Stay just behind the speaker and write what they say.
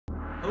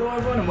Hello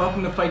everyone and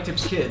welcome to Fight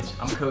Tips Kids.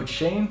 I'm Coach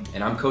Shane.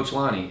 And I'm Coach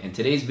Lonnie, and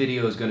today's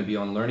video is going to be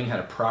on learning how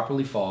to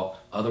properly fall,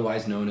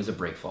 otherwise known as a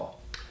break fall.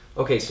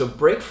 Okay, so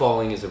break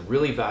falling is a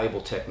really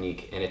valuable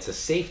technique, and it's a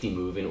safety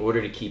move in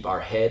order to keep our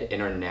head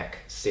and our neck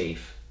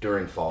safe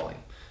during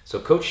falling. So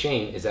Coach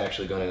Shane is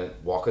actually going to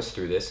walk us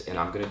through this, and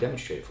I'm going to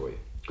demonstrate it for you.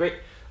 Great.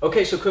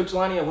 Okay, so Coach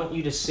Lonnie, I want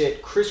you to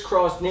sit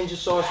crisscross ninja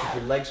sauce with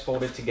your legs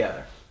folded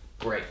together.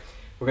 Great.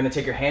 We're going to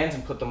take your hands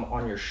and put them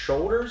on your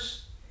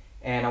shoulders,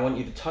 and I want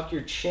you to tuck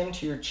your chin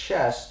to your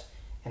chest,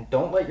 and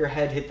don't let your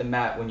head hit the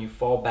mat when you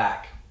fall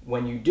back.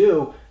 When you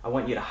do, I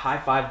want you to high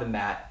five the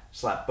mat,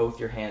 slap both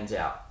your hands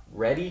out.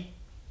 Ready?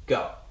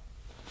 Go.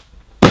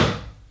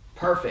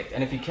 Perfect.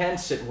 And if you can,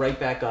 sit right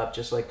back up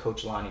just like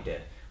Coach Lonnie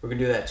did. We're going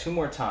to do that 2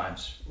 more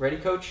times. Ready,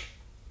 Coach?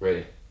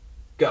 Ready.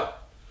 Go.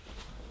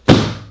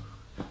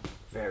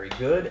 Very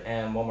good.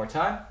 And 1 more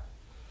time.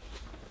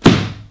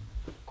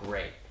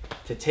 Great.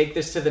 To take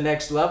this to the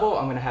next level,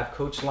 I'm going to have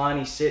Coach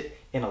Lonnie sit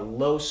in a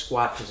low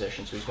squat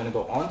position. So he's going to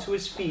go onto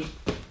his feet,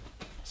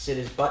 sit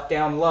his butt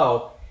down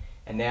low,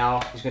 and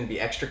now he's going to be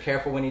extra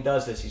careful when he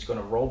does this. He's going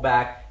to roll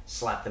back,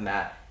 slap the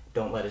mat.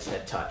 Don't let his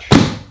head touch.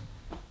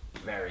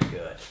 Very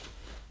good.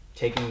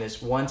 Taking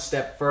this 1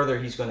 step further,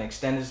 he's going to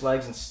extend his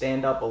legs and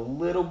stand up a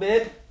little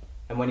bit.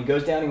 And when he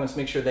goes down, he wants to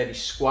make sure that he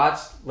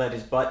squats, let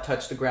his butt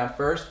touch the ground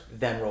first,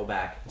 then roll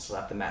back and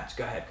slap the mats.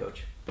 Go ahead,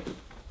 Coach.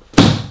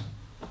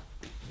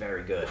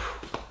 Very good.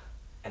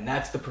 And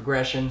that's the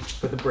progression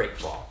for the break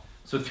fall.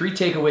 So 3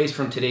 takeaways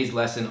from today's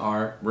lesson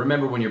are: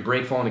 remember, when you're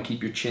break falling, to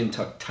keep your chin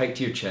tucked tight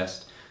to your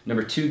chest.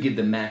 Number 2, give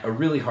the mat a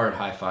really hard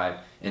high five,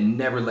 and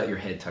never let your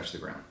head touch the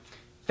ground.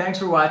 Thanks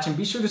for watching.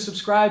 Be sure to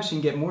subscribe so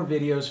you can get more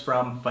videos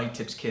from Fight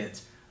Tips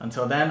Kids.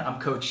 Until then, I'm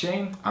Coach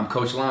Shane. I'm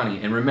Coach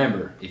Lonnie, and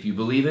remember, if you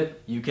believe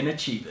it, You can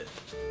achieve it.